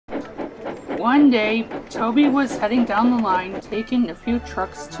One day, Toby was heading down the line, taking a few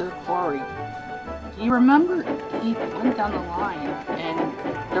trucks to the quarry. Do you remember he went down the line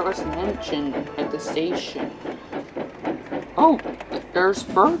and there was an engine at the station? Oh, there's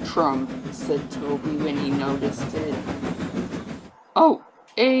Bertram, said Toby when he noticed it. Oh,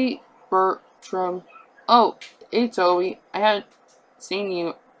 hey, Bertram. Oh, hey, Toby. I hadn't seen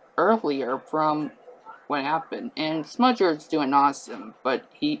you earlier from what happened, and Smudger's doing awesome, but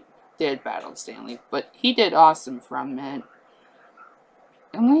he did battle Stanley, but he did awesome from it.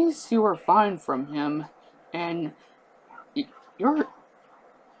 At least you were fine from him, and your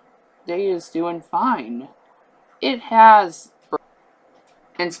day is doing fine. It has.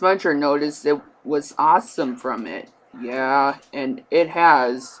 And Smudger noticed it was awesome from it. Yeah, and it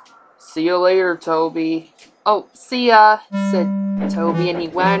has. See you later, Toby. Oh, see ya, said Toby, and he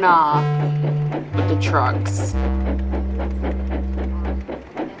went off with the trucks.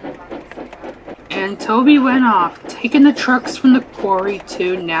 And Toby went off, taking the trucks from the quarry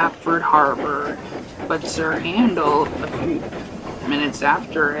to Knapford Harbor. But Sir Handel, a few minutes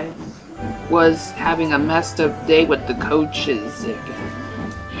after it, was having a messed up day with the coaches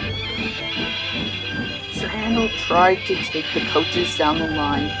again. Sir Handel tried to take the coaches down the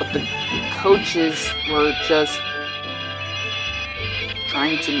line, but the coaches were just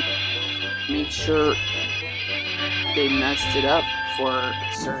trying to make sure they messed it up for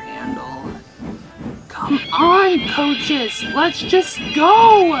Sir Handel. Come on, coaches, let's just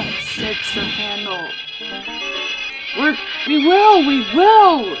go, said Sir Handel. We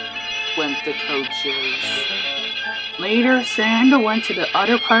will, went the coaches. Later, Sir Handel went to the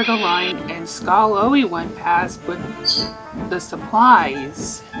other part of the line, and Skallowy went past with the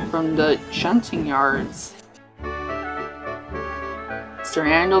supplies from the shunting yards. Sir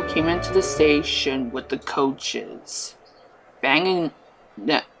Handel came into the station with the coaches, banging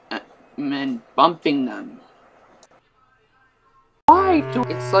them and bumping them. Why do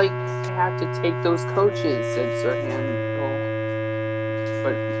it's like I have to take those coaches, said Sir Handel.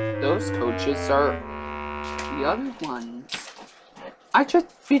 But those coaches are the other ones. I should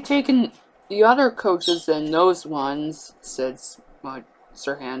be taking the other coaches than those ones, said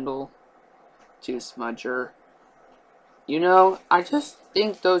Sir Handel to Smudger. You know, I just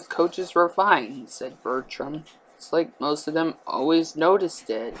think those coaches were fine, said Bertram. It's like most of them always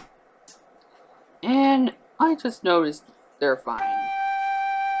noticed it. And I just noticed they're fine.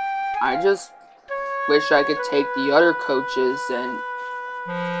 I just wish I could take the other coaches, and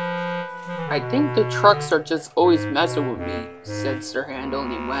I think the trucks are just always messing with me, said Sir Handel,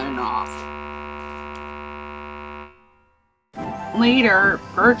 and he went off. Later,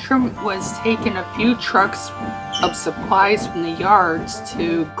 Bertram was taking a few trucks of supplies from the yards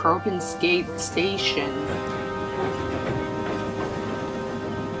to Crocken's Gate Station.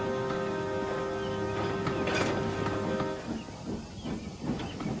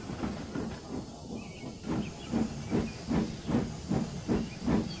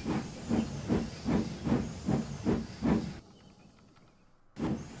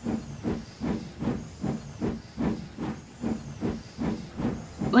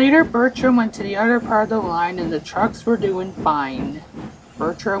 Later, Bertram went to the other part of the line, and the trucks were doing fine.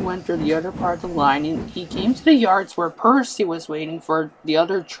 Bertram went through the other part of the line, and he came to the yards where Percy was waiting for the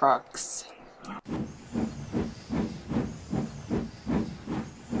other trucks.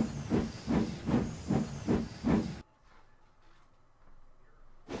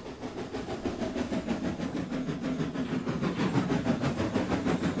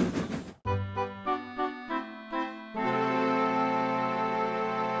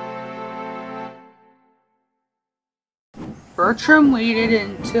 Bertram waited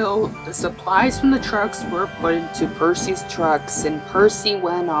until the supplies from the trucks were put into Percy's trucks, and Percy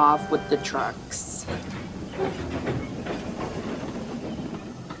went off with the trucks.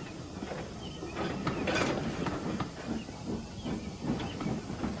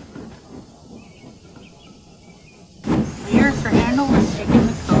 Later, Sir Handel was taking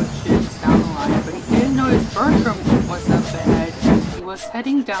the coaches down the line, but he didn't notice Bertram was up ahead. He was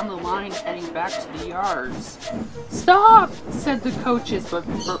heading down the line, heading back to the yards. Stop! Said the coaches, but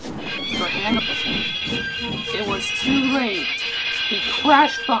Sir Handel, it was too late. He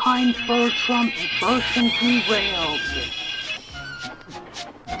crashed behind Bertram, and Bertram derailed.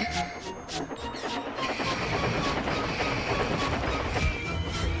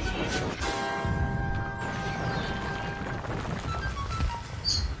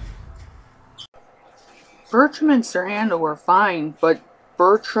 Bertram and Sir Handel were fine, but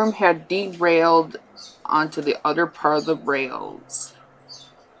Bertram had derailed onto the other part of the rails,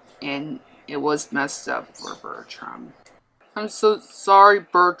 and it was messed up for Bertram. I'm so sorry,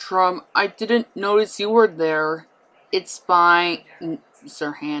 Bertram. I didn't notice you were there. It's fine,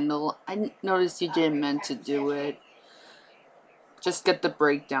 Sir Handel. I didn't notice you didn't meant to do it. Just get the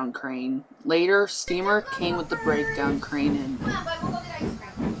breakdown crane. Later, steamer came with the breakdown crane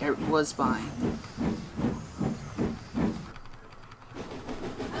and it was fine.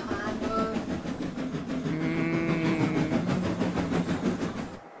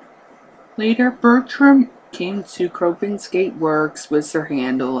 Later, Bertram came to Cograilway Works with Sir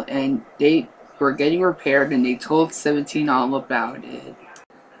Handel and they were getting repaired and they told 17 all about it.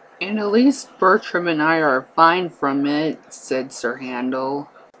 And at least Bertram and I are fine from it, said Sir Handel.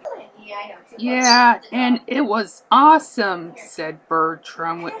 Yeah, and it was awesome, said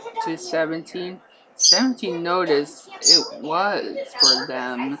Bertram to 17. 17 noticed it was for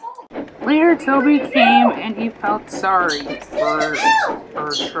them. Later, Toby came and he felt sorry for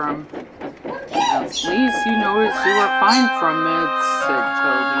Bertram. At least you noticed you were fine from it, said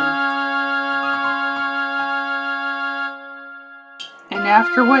Toby. And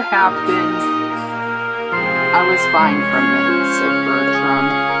after what happened, I was fine from it, said Bertram.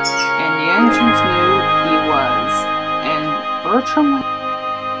 And the engines knew he was. And Bertram